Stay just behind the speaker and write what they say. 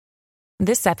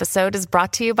This episode is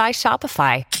brought to you by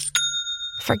Shopify.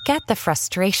 Forget the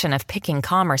frustration of picking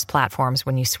commerce platforms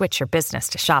when you switch your business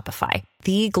to Shopify,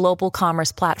 the global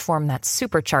commerce platform that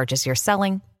supercharges your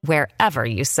selling wherever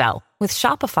you sell. With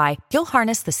Shopify, you'll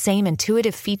harness the same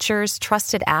intuitive features,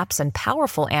 trusted apps, and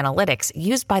powerful analytics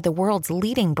used by the world's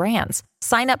leading brands.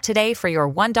 Sign up today for your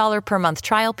 $1 per month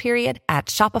trial period at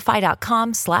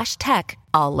shopify.com/tech,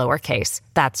 all lowercase.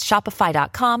 That's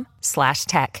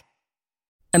shopify.com/tech.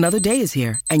 Another day is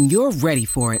here, and you're ready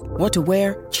for it. What to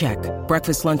wear? Check.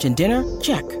 Breakfast, lunch, and dinner?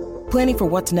 Check. Planning for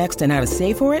what's next and how to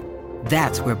save for it?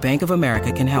 That's where Bank of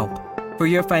America can help. For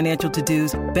your financial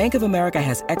to-dos, Bank of America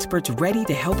has experts ready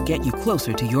to help get you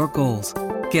closer to your goals.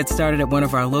 Get started at one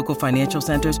of our local financial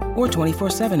centers or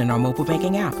 24/7 in our mobile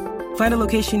banking app. Find a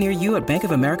location near you at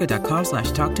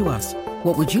bankofamerica.com/talktous.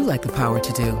 What would you like the power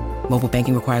to do? Mobile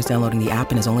banking requires downloading the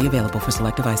app and is only available for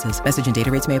select devices. Message and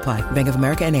data rates may apply. Bank of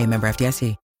America N.A., member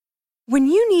FDIC. When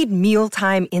you need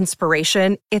mealtime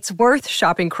inspiration, it's worth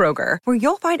shopping Kroger, where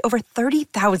you'll find over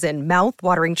 30,000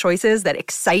 mouth-watering choices that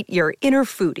excite your inner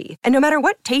foodie. And no matter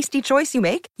what tasty choice you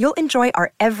make, you'll enjoy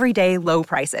our everyday low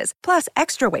prices, plus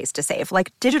extra ways to save,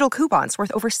 like digital coupons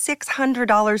worth over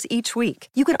 $600 each week.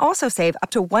 You can also save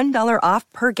up to $1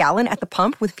 off per gallon at the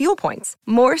pump with fuel points.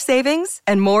 More savings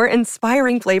and more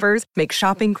inspiring flavors make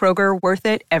shopping Kroger worth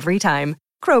it every time.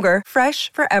 Kroger,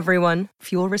 fresh for everyone.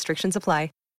 Fuel restrictions apply.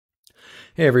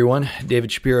 Hey everyone, David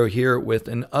Shapiro here with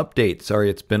an update. Sorry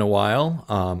it's been a while.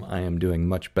 I am doing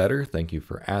much better. Thank you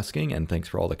for asking, and thanks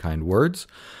for all the kind words.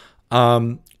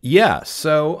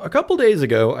 So a couple days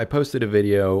ago, I posted a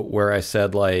video where I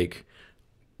said,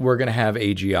 we're going to have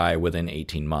AGI within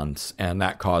 18 months, and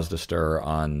that caused a stir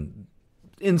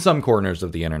in some corners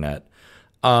of the internet.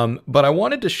 But I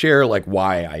wanted to share,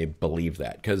 why I believe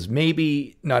that, because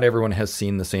maybe not everyone has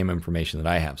seen the same information that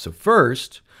I have. So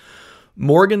first,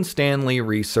 Morgan Stanley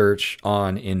research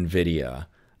on NVIDIA.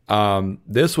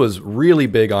 This was really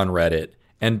big on Reddit.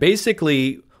 And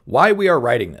basically, why we are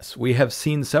writing this. We have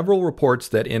seen several reports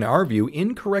that, in our view,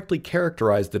 incorrectly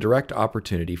characterize the direct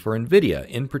opportunity for NVIDIA,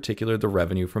 in particular the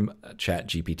revenue from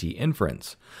ChatGPT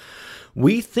inference.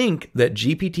 We think that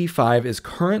GPT-5 is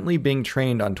currently being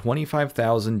trained on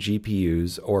 25,000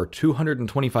 GPUs, or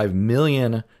 $225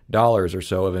 million or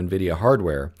so of NVIDIA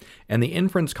hardware, and the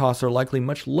inference costs are likely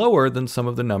much lower than some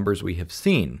of the numbers we have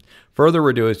seen. Further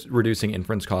reducing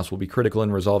inference costs will be critical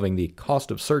in resolving the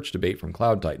cost of search debate from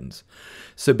cloud titans.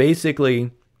 So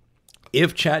basically,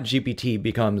 if ChatGPT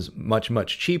becomes much,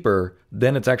 much cheaper,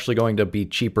 then it's actually going to be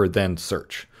cheaper than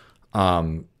search.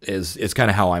 Is kind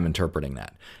of how I'm interpreting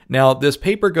that. Now, this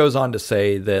paper goes on to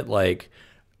say that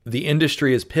the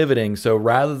industry is pivoting. So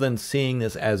rather than seeing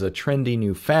this as a trendy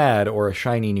new fad or a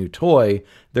shiny new toy,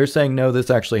 they're saying, no, this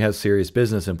actually has serious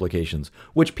business implications,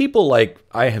 which people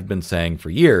I have been saying for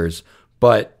years.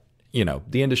 But,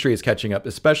 the industry is catching up,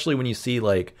 especially when you see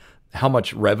how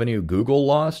much revenue Google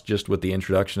lost just with the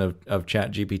introduction of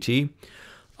ChatGPT.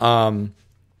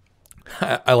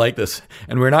 I like this.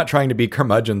 And we're not trying to be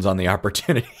curmudgeons on the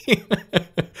opportunity.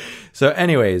 So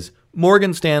anyways,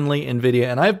 Morgan Stanley, NVIDIA,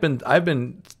 and I've been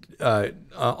in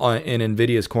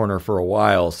NVIDIA's corner for a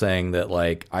while saying that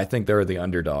I think they're the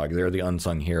underdog. They're the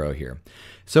unsung hero here.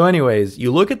 So anyways,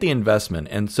 you look at the investment.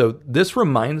 And so this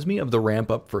reminds me of the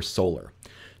ramp up for solar.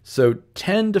 So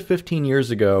 10 to 15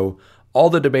 years ago, all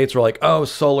the debates were oh,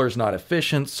 solar's not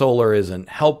efficient. Solar isn't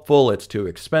helpful. It's too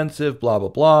expensive, blah, blah,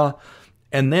 blah.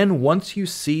 And then once you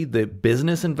see the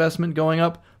business investment going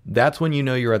up, that's when you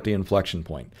know you're at the inflection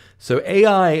point. So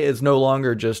AI is no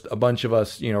longer just a bunch of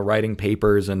us, writing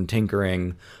papers and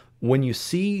tinkering. When you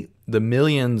see the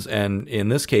millions, and in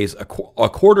this case,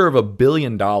 $250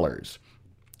 million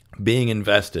being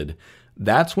invested,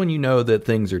 that's when you know that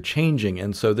things are changing.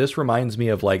 And so this reminds me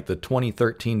of the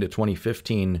 2013 to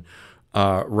 2015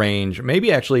 range, maybe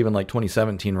actually even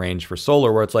 2017 range for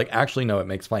solar, where it's actually, no, it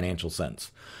makes financial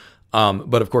sense.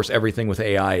 But of course, everything with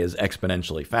AI is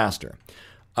exponentially faster.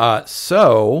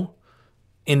 So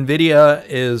NVIDIA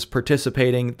is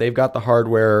participating. They've got the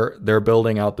hardware. They're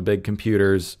building out the big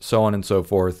computers, so on and so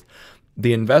forth.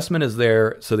 The investment is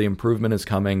there, so the improvement is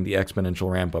coming. The exponential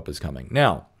ramp up is coming.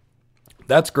 Now,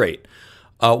 that's great.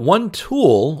 One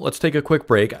tool, let's take a quick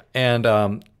break. And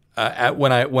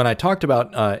when I talked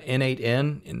about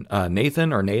N8N,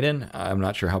 Nathan, I'm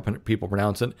not sure how people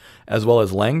pronounce it, as well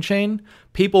as LangChain,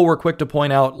 people were quick to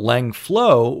point out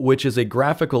LangFlow, which is a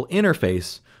graphical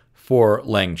interface for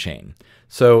LangChain.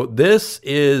 So this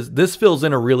fills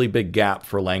in a really big gap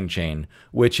for LangChain,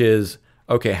 which is,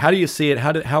 okay, how do you see it?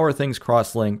 How are things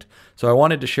cross-linked? So I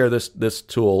wanted to share this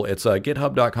tool. It's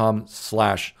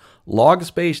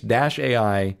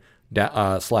github.com/logspace-AI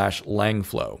slash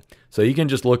Langflow. So you can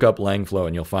just look up Langflow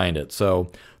and you'll find it.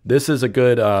 So this is a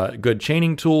good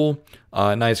chaining tool,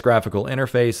 nice graphical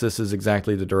interface. This is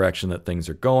exactly the direction that things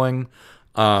are going.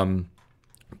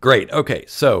 Great. Okay,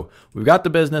 so we've got the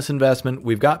business investment.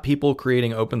 We've got people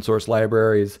creating open source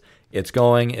libraries. It's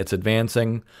going, it's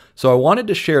advancing. So I wanted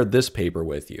to share this paper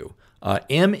with you.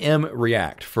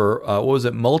 React for,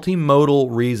 multimodal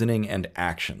reasoning and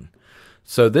action.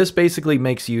 So this basically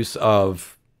makes use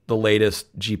of the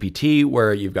latest GPT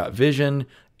where you've got vision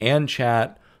and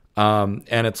chat. And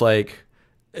it's like,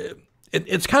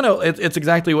 it's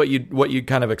exactly what you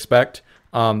kind of expect.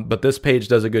 But this page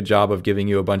does a good job of giving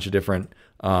you a bunch of different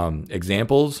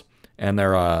examples, and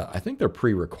I think they're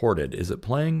pre-recorded. Is it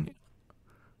playing?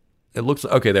 It looks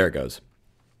okay. There it goes.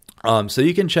 So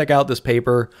you can check out this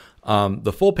paper.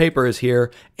 The full paper is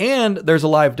here, and there's a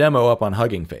live demo up on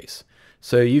Hugging Face,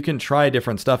 so you can try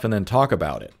different stuff and then talk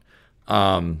about it,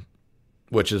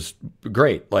 which is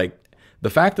great. Like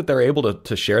the fact that they're able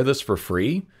to share this for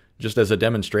free, just as a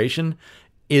demonstration,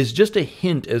 is just a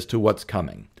hint as to what's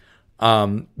coming.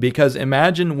 Because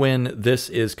imagine when this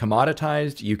is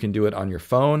commoditized, you can do it on your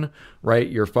phone, right?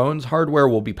 Your phone's hardware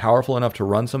will be powerful enough to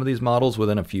run some of these models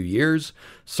within a few years.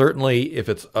 Certainly, if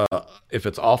it's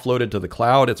offloaded to the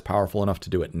cloud, it's powerful enough to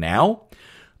do it now.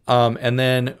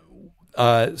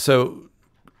 So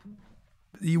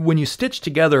when you stitch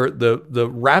together the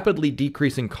rapidly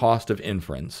decreasing cost of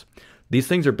inference, these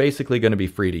things are basically going to be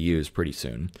free to use pretty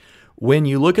soon. When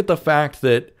you look at the fact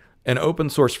that an open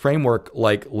source framework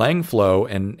like Langflow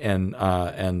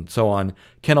and so on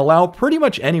can allow pretty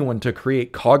much anyone to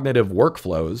create cognitive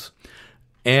workflows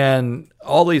and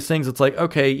all these things, it's like,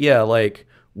 okay, yeah, like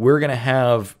we're going to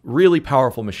have really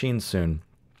powerful machines soon.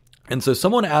 And so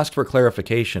someone asked for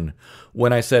clarification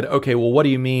when I said, okay, well, what do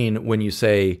you mean when you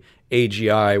say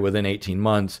AGI within 18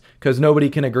 months? Because nobody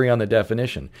can agree on the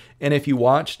definition. And if you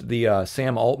watched the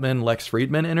Sam Altman, Lex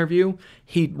Friedman interview,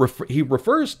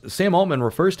 Sam Altman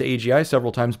refers to AGI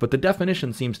several times, but the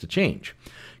definition seems to change.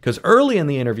 Because early in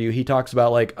the interview, he talks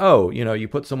about like, oh, you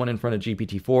put someone in front of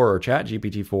GPT-4 or Chat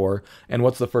GPT-4, and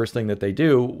what's the first thing that they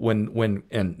do when,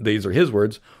 and these are his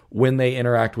words, when they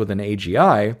interact with an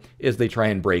AGI, is they try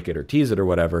and break it or tease it or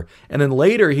whatever. And then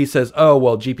later he says, oh,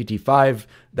 well, GPT-5,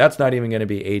 that's not even going to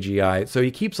be AGI. So he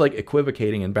keeps like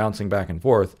equivocating and bouncing back and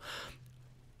forth.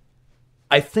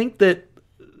 I think that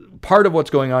part of what's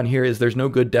going on here is there's no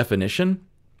good definition.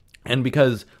 And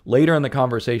because later in the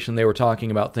conversation, they were talking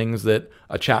about things that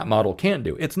a chat model can't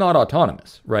do. It's not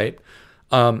autonomous, right?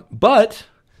 But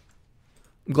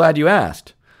I'm glad you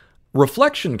asked.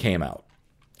 Reflection came out.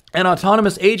 An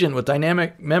autonomous agent with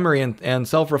dynamic memory and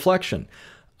self-reflection.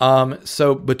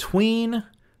 So between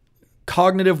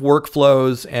cognitive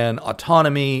workflows and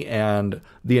autonomy and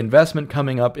the investment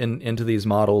coming up into these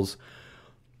models,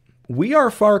 we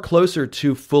are far closer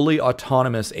to fully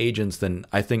autonomous agents than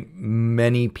I think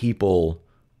many people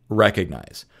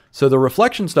recognize. So the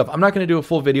reflection stuff, I'm not going to do a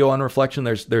full video on reflection.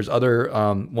 There's other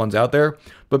ones out there,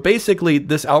 but basically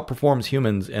this outperforms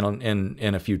humans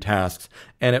in a few tasks,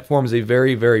 and it forms a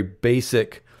very, very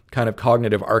basic kind of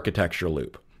cognitive architecture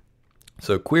loop.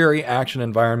 So query, action,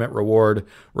 environment, reward,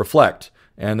 reflect,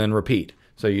 and then repeat.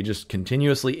 So you just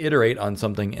continuously iterate on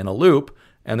something in a loop,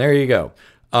 and there you go.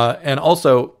 And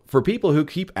also, for people who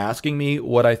keep asking me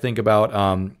what I think about,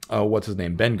 what's his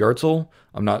name, Ben Goertzel,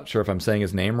 I'm not sure if I'm saying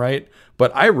his name right,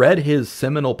 but I read his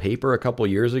seminal paper a couple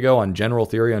years ago on general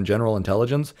theory on general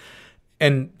intelligence,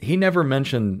 and he never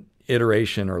mentioned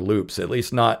iteration or loops, at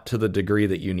least not to the degree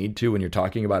that you need to when you're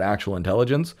talking about actual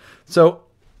intelligence. So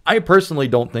I personally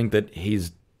don't think that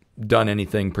he's done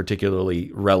anything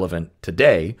particularly relevant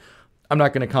today. I'm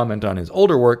not going to comment on his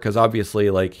older work because obviously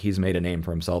like he's made a name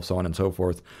for himself, so on and so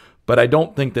forth. But I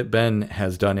don't think that Ben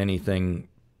has done anything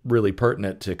really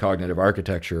pertinent to cognitive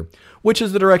architecture, which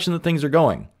is the direction that things are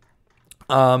going.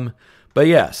 But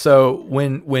yeah, so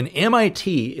when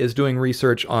MIT is doing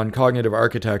research on cognitive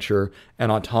architecture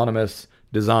and autonomous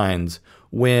designs,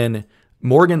 when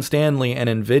Morgan Stanley and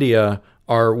NVIDIA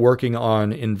are working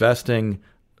on investing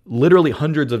literally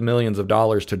hundreds of millions of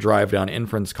dollars to drive down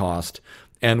inference cost,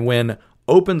 and when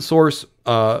open source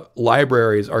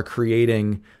libraries are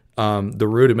creating the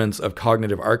rudiments of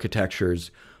cognitive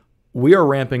architectures, we are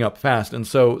ramping up fast. And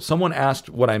so someone asked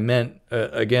what I meant,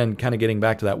 again, kind of getting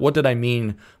back to that. What did I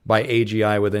mean by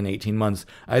AGI within 18 months?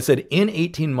 I said in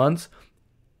 18 months,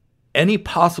 any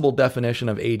possible definition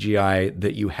of AGI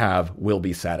that you have will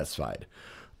be satisfied.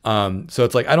 So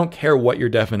it's like, I don't care what your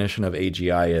definition of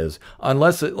AGI is,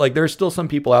 unless there's still some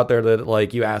people out there that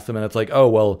like you ask them and it's like, oh,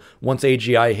 well, once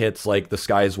AGI hits, like the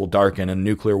skies will darken and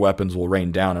nuclear weapons will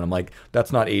rain down. And I'm like,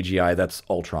 that's not AGI. That's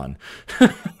Ultron.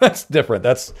 That's different.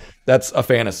 That's a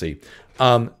fantasy.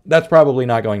 That's probably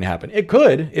not going to happen. It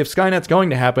could. If Skynet's going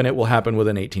to happen, it will happen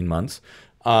within 18 months.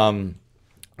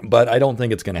 But I don't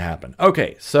think it's going to happen.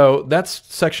 Okay, so that's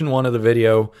section 1 of the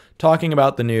video, talking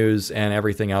about the news and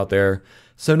everything out there.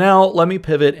 So now let me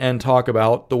pivot and talk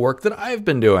about the work that I've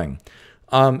been doing.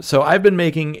 So I've been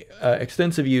making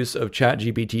extensive use of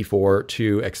ChatGPT-4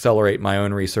 to accelerate my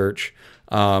own research.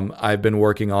 I've been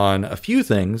working on a few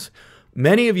things.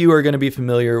 Many of you are going to be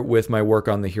familiar with my work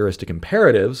on the heuristic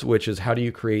imperatives, which is how do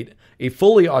you create a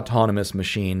fully autonomous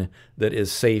machine that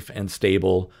is safe and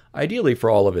stable, ideally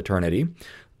for all of eternity.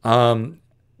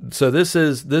 So this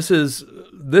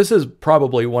is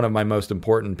probably one of my most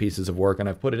important pieces of work, and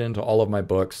I've put it into all of my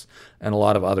books and a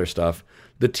lot of other stuff.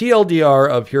 The TLDR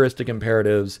of heuristic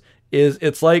imperatives is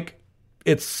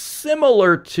it's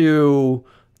similar to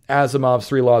Asimov's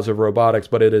 3 laws of robotics,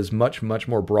 but it is much, much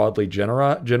more broadly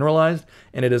generalized,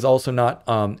 and it is also not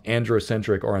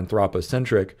androcentric or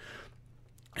anthropocentric.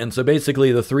 And so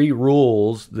basically the 3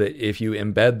 rules that if you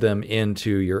embed them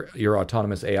into your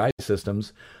autonomous AI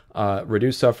systems,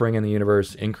 reduce suffering in the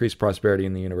universe, increase prosperity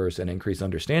in the universe, and increase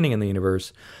understanding in the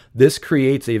universe, this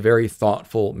creates a very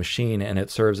thoughtful machine, and it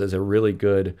serves as a really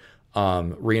good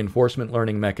reinforcement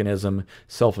learning mechanism,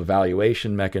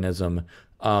 self-evaluation mechanism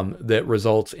that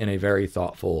results in a very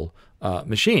thoughtful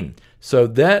machine. So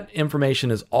that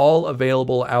information is all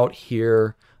available out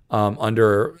here on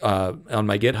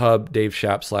my GitHub, Dave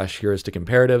Schaap /heuristic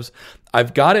imperatives.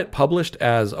 I've got it published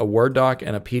as a Word doc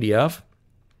and a PDF.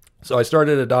 So I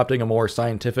started adopting a more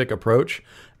scientific approach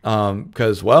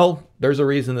because, well, there's a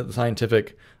reason that the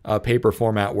scientific paper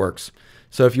format works.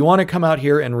 So if you want to come out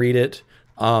here and read it,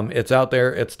 it's out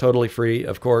there. It's totally free,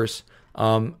 of course.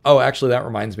 Actually, that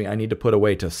reminds me, I need to put a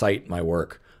way to cite my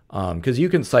work because you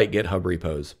can cite GitHub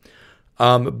repos.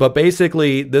 But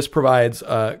basically, this provides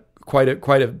quite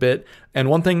a bit. And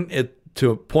one thing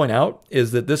to point out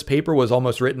is that this paper was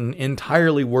almost written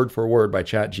entirely word for word by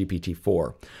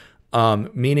ChatGPT-4.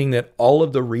 Meaning that all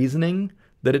of the reasoning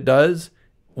that it does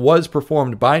was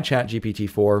performed by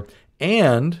ChatGPT-4.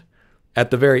 And at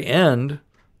the very end,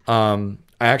 I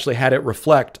actually had it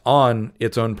reflect on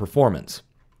its own performance.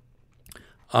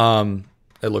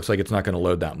 It looks like it's not going to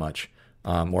load that much.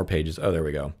 More pages. Oh, there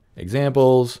we go.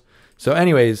 Examples. So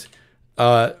anyways,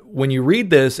 when you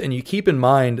read this and you keep in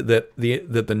mind that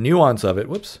the nuance of it,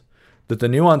 that the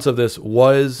nuance of this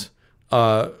was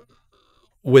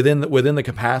within the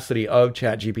capacity of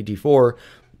ChatGPT-4,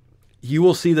 you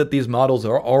will see that these models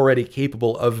are already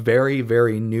capable of very,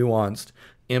 very nuanced,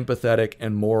 empathetic,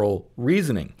 and moral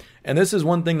reasoning. And this is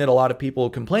one thing that a lot of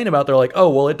people complain about. They're like, oh,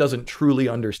 well, it doesn't truly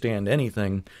understand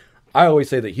anything. I always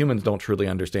say that humans don't truly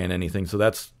understand anything, so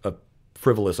that's a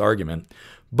frivolous argument.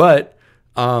 But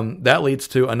that leads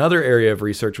to another area of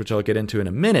research, which I'll get into in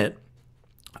a minute.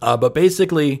 But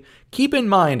basically, keep in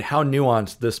mind how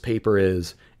nuanced this paper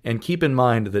is, and keep in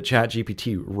mind that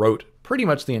ChatGPT wrote pretty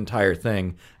much the entire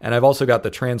thing. And I've also got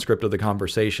the transcript of the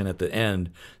conversation at the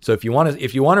end. So if you want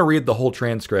to read the whole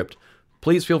transcript,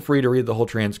 please feel free to read the whole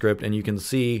transcript, and you can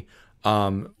see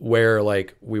where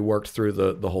we worked through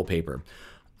the whole paper.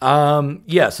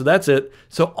 So that's it.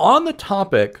 So on the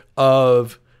topic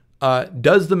of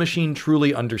does the machine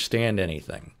truly understand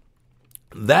anything?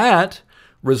 That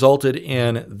resulted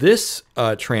in this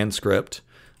transcript,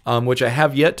 which I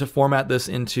have yet to format this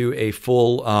into a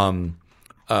full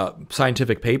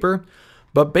scientific paper.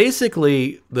 But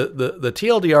basically, the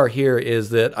TLDR here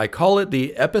is that I call it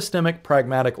the epistemic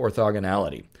pragmatic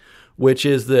orthogonality, which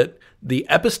is that the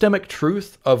epistemic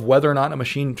truth of whether or not a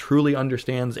machine truly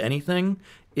understands anything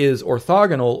is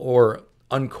orthogonal or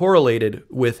uncorrelated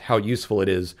with how useful it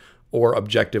is or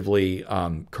objectively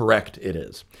correct it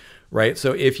is, right?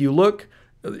 So if you look,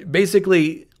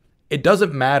 basically, it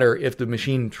doesn't matter if the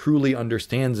machine truly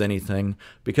understands anything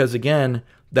because, again,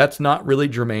 that's not really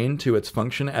germane to its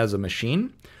function as a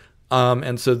machine.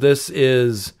 And so this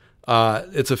is,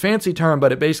 it's a fancy term,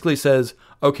 but it basically says,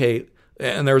 okay,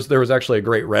 and there was actually a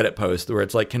great Reddit post where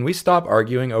it's like, can we stop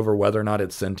arguing over whether or not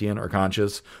it's sentient or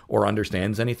conscious or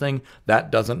understands anything?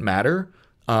 That doesn't matter.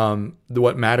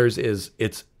 What matters is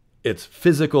its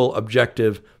physical,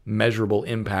 objective, measurable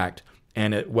impact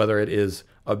and whether it is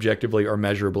objectively or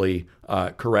measurably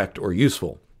correct or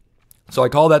useful. So I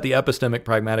call that the epistemic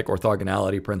pragmatic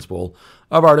orthogonality principle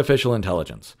of artificial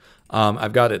intelligence.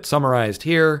 I've got it summarized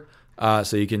here,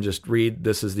 so you can just read.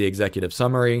 This is the executive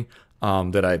summary.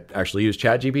 that I actually use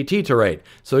ChatGPT to write.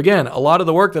 So again, a lot of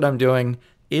the work that I'm doing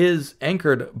is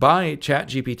anchored by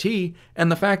ChatGPT,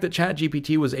 and the fact that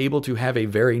ChatGPT was able to have a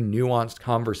very nuanced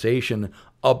conversation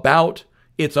about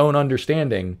its own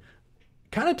understanding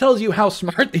kind of tells you how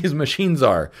smart these machines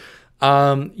are.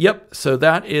 Yep, so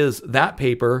that is that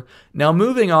paper. Now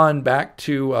moving on back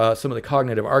to some of the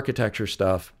cognitive architecture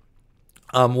stuff.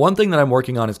 One thing that I'm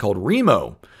working on is called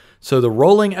REMO, so the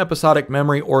Rolling Episodic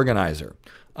Memory Organizer.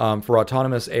 For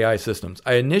autonomous AI systems.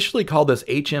 I initially called this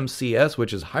HMCS,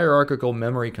 which is Hierarchical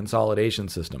Memory Consolidation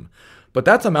System, but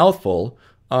that's a mouthful,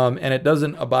 and it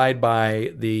doesn't abide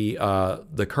by the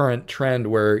current trend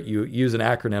where you use an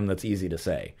acronym that's easy to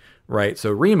say, right?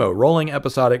 So REMO, Rolling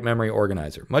Episodic Memory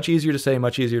Organizer, much easier to say,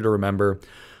 much easier to remember.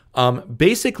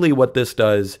 Basically, what this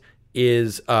does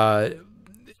is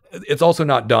it's also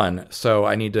not done, so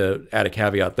I need to add a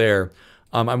caveat there.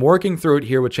 I'm working through it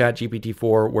here with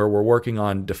ChatGPT-4, where we're working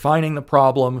on defining the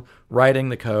problem, writing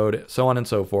the code, so on and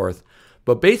so forth.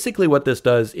 But basically what this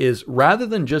does is, rather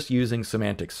than just using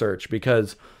semantic search,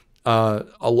 because a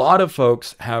lot of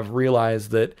folks have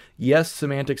realized that, yes,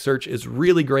 semantic search is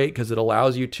really great because it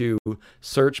allows you to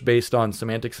search based on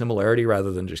semantic similarity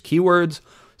rather than just keywords.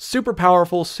 Super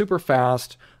powerful, super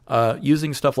fast.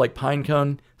 Using stuff like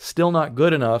Pinecone, still not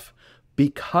good enough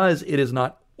because it is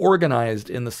not organized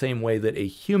in the same way that a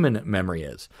human memory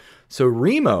is. So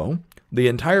REMO, the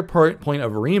entire point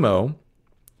of REMO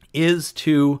is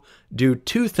to do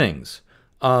two things.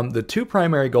 The two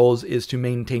primary goals is to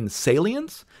maintain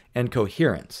salience and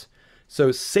coherence.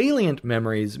 So salient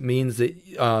memories means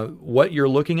that what you're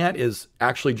looking at is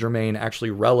actually germane,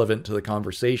 actually relevant to the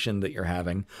conversation that you're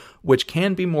having, which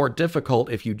can be more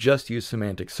difficult if you just use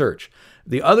semantic search.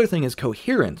 The other thing is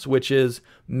coherence, which is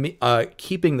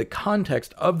keeping the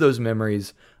context of those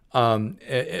memories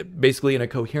basically in a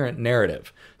coherent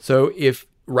narrative. So if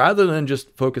rather than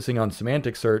just focusing on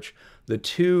semantic search, the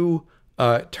two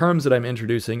terms that I'm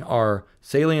introducing are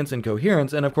salience and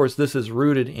coherence, and of course this is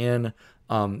rooted in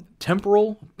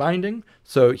temporal binding.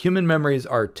 So human memories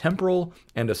are temporal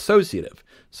and associative.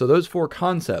 So those four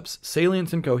concepts,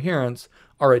 salience and coherence,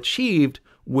 are achieved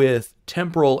with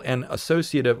temporal and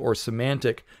associative or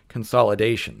semantic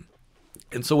consolidation.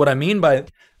 And so what I mean by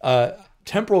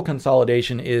temporal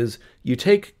consolidation is you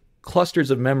take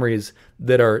clusters of memories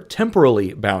that are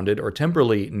temporally bounded or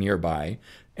temporally nearby,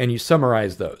 and you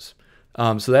summarize those.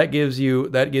 So that gives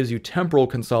you temporal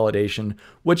consolidation,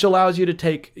 which allows you to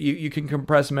take, you can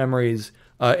compress memories,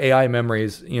 AI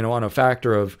memories, on a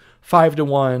factor of 5 to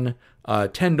 1,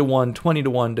 10 to 1, 20 to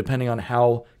 1, depending on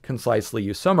how concisely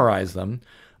you summarize them.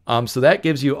 So that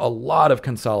gives you a lot of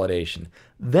consolidation.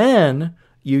 Then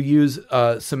you use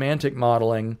semantic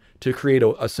modeling to create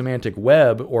a semantic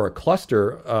web or a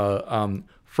cluster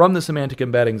from the semantic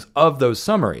embeddings of those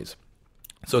summaries.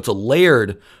 So it's a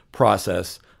layered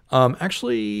process.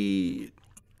 Actually,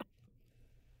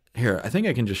 here, I think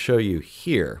I can just show you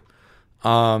here.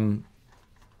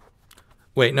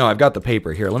 Wait, no, I've got the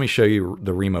paper here. Let me show you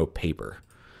the REMO paper.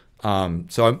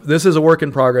 This is a work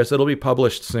in progress. It'll be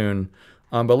published soon.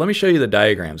 But let me show you the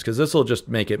diagrams, because this will just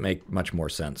make it make much more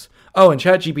sense. Oh, and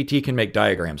ChatGPT can make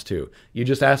diagrams too. You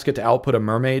just ask it to output a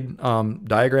mermaid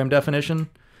diagram definition,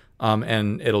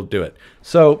 and it'll do it.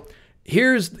 So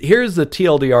here's the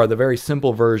TLDR, the very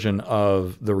simple version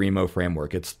of the REMO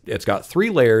framework. It's got 3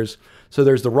 layers. So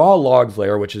there's the raw logs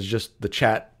layer, which is just the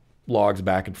chat logs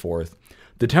back and forth.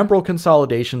 The temporal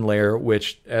consolidation layer,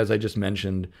 which, as I just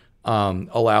mentioned,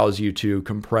 allows you to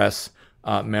compress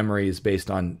memories based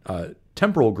on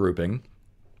temporal grouping.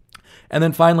 And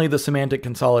then finally, the semantic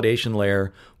consolidation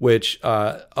layer, which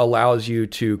allows you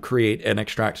to create and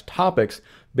extract topics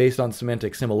based on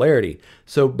semantic similarity.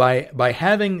 So by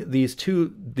having these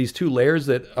two layers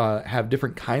that have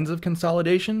different kinds of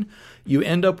consolidation, you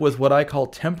end up with what I call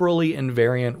temporally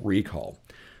invariant recall.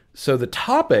 So the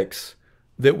topics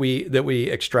that we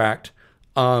extract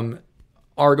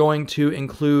are going to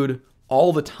include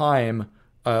all the time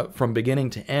from beginning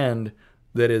to end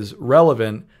that is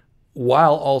relevant,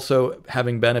 while also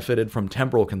having benefited from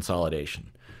temporal consolidation.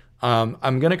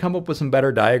 I'm going to come up with some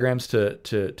better diagrams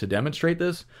to demonstrate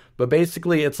this, but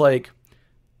basically it's like,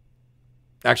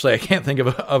 actually I can't think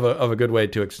of a good way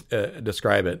to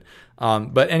describe it.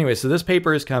 But anyway, so this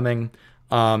paper is coming,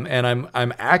 and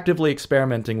I'm actively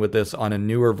experimenting with this on a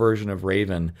newer version of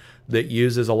Raven that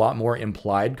uses a lot more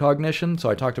implied cognition. So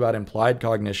I talked about implied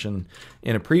cognition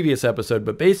in a previous episode,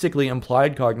 but basically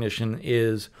implied cognition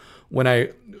is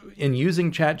in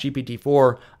using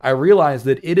ChatGPT-4, I realized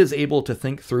that it is able to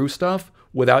think through stuff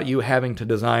without you having to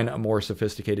design a more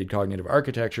sophisticated cognitive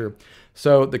architecture.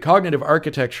 So the cognitive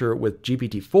architecture with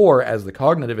GPT-4 as the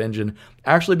cognitive engine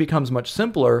actually becomes much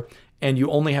simpler, and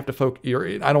you only have to focus,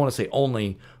 I don't want to say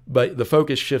only, but the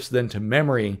focus shifts then to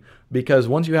memory, because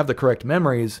once you have the correct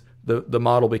memories, the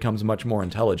model becomes much more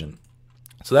intelligent.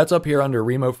 So that's up here under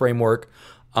Remo framework.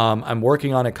 I'm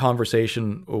working on a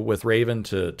conversation with Raven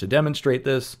to demonstrate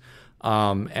this,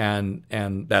 and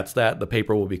that's that. The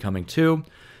paper will be coming too.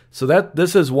 So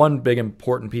this is one big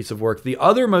important piece of work. The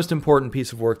other most important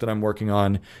piece of work that I'm working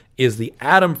on is the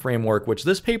Atom framework, which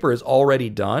this paper is already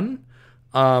done.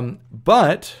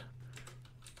 But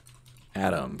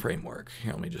Atom framework.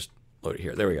 Here, let me just load it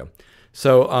here. There we go.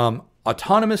 So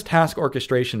autonomous task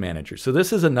orchestration manager. So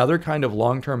this is another kind of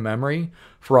long-term memory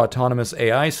for autonomous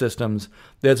AI systems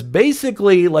that's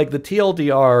basically like the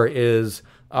TLDR is,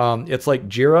 it's like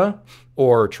Jira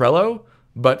or Trello,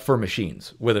 but for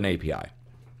machines with an API.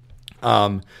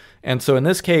 And so in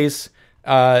this case,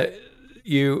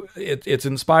 it's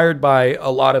inspired by a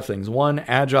lot of things. One,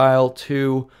 Agile.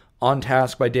 Two, On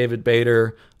Task by David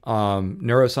Bader,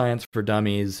 Neuroscience for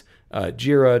Dummies,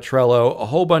 Jira, Trello, a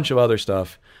whole bunch of other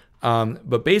stuff.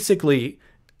 But basically,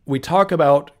 we talk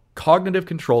about cognitive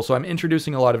control. So I'm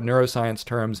introducing a lot of neuroscience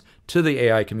terms to the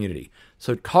AI community.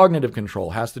 So cognitive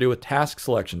control has to do with task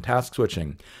selection, task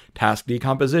switching, task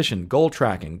decomposition, goal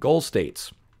tracking, goal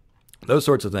states, those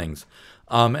sorts of things.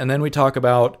 And then we talk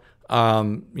about,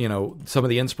 some of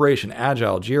the inspiration,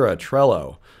 Agile, Jira,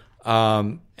 Trello.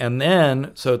 And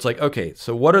then, so it's like, okay,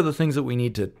 so what are the things that we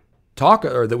need to talk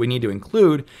or that we need to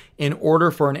include in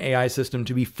order for an AI system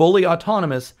to be fully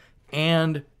autonomous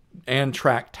and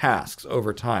track tasks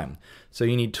over time? So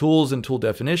you need tools and tool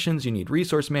definitions, you need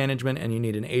resource management, and you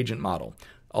need an agent model.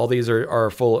 All these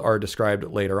are described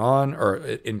later on or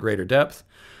in greater depth.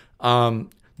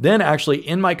 Then actually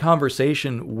in my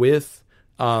conversation with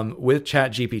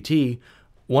ChatGPT,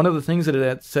 one of the things that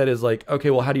it said is like, okay,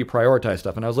 well, how do you prioritize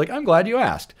stuff? And I was like, I'm glad you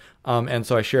asked. And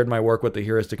so I shared my work with the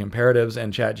heuristic imperatives,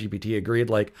 and ChatGPT agreed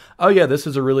like, oh yeah, this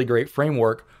is a really great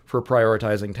framework for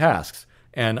prioritizing tasks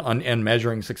and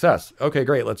measuring success. Okay,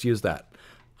 great. Let's use that.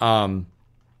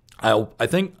 I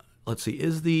think, let's see,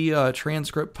 is the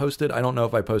transcript posted? I don't know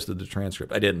if I posted the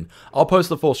transcript. I didn't. I'll post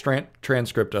the full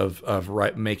transcript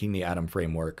of making the Atom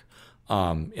framework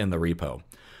in the repo.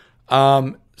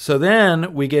 So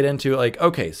then we get into like,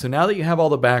 okay, so now that you have all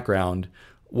the background,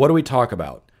 what do we talk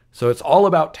about? So it's all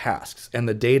about tasks and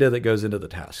the data that goes into the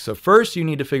task. So first you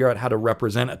need to figure out how to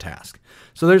represent a task.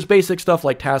 So there's basic stuff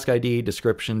like task ID,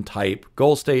 description, type,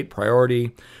 goal state,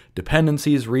 priority,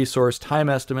 dependencies, resource, time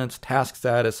estimates, task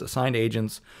status, assigned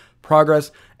agents,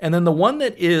 progress. And then the one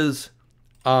that is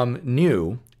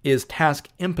new is task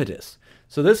impetus.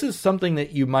 So this is something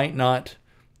that you might not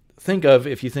think of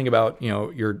if you think about,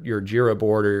 your Jira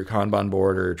board or your Kanban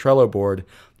board or your Trello board,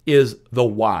 is the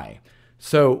why.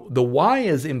 So the why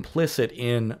is implicit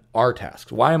in our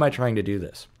tasks. Why am I trying to do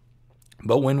this?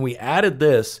 But when we added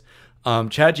this,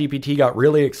 ChatGPT got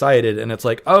really excited, and it's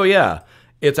like, oh yeah,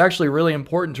 it's actually really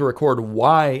important to record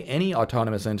why any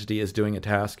autonomous entity is doing a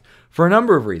task for a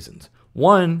number of reasons.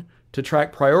 One, to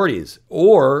track priorities,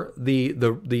 or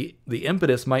the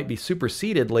impetus might be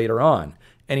superseded later on.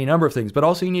 Any number of things, but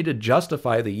also you need to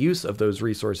justify the use of those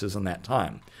resources in that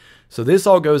time. So this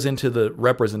all goes into the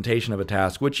representation of a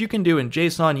task, which you can do in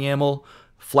JSON, YAML,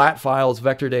 flat files,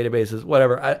 vector databases,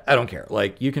 whatever. I don't care.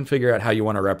 Like, you can figure out how you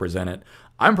want to represent it.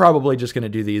 I'm probably just going to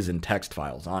do these in text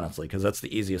files, honestly, because that's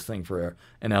the easiest thing for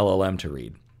an LLM to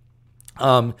read.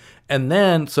 And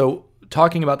then, so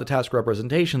talking about the task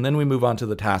representation, then we move on to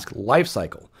the task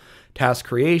lifecycle. Task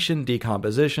creation,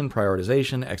 decomposition,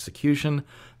 prioritization, execution,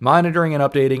 monitoring and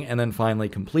updating, and then finally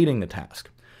completing the task.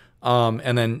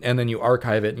 And then you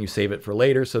archive it and you save it for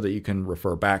later so that you can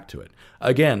refer back to it.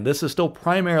 Again, this is still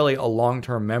primarily a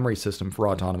long-term memory system for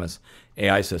autonomous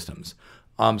AI systems.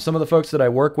 Some of the folks that I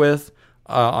work with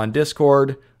on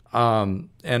Discord,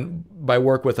 and by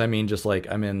work with I mean just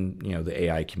like I'm in the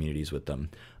AI communities with them.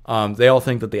 They all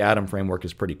think that the Atom framework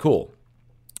is pretty cool.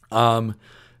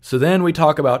 So then we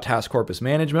talk about task corpus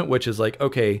management, which is like,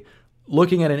 okay,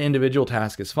 looking at an individual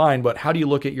task is fine, but how do you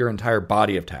look at your entire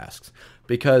body of tasks?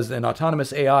 Because in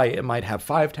autonomous AI, it might have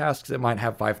 5 tasks, it might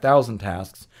have 5,000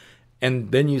 tasks,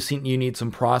 and then you need some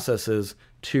processes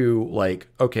to like,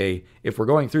 okay, if we're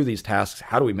going through these tasks,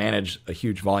 how do we manage a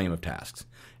huge volume of tasks?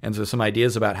 And so some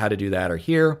ideas about how to do that are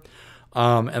here.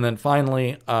 And then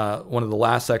finally, one of the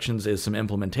last sections is some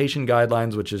implementation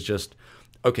guidelines, which is just,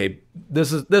 okay,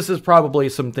 this is probably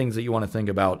some things that you want to think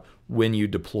about when you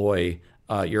deploy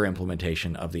your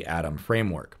implementation of the Atom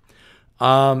framework.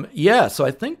 Yeah, so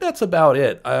I think that's about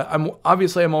it. I'm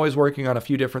always working on a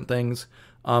few different things,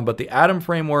 but the Atom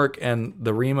framework and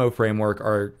the Remo framework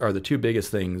are the two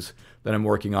biggest things that I'm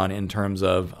working on in terms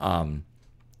of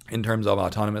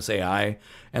autonomous AI.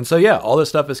 And so yeah, all this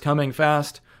stuff is coming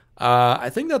fast. I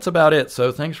think that's about it.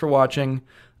 So thanks for watching.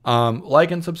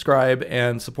 Like and subscribe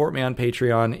and support me on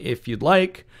Patreon if you'd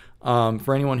like.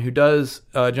 For anyone who does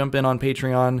jump in on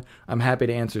Patreon, I'm happy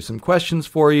to answer some questions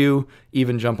for you,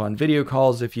 even jump on video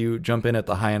calls if you jump in at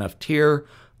the high enough tier.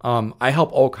 I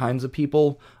help all kinds of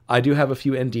people. I do have a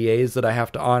few NDAs that I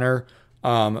have to honor,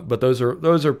 but those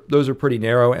are pretty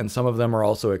narrow, and some of them are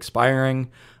also expiring.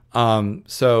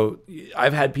 So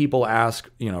I've had people ask,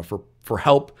 for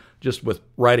help just with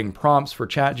writing prompts for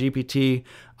ChatGPT.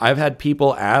 I've had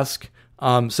people ask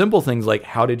simple things like,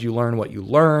 how did you learn what you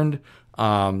learned?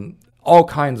 All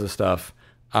kinds of stuff.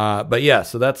 But yeah,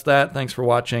 so that's that. Thanks for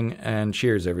watching, and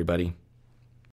cheers, everybody.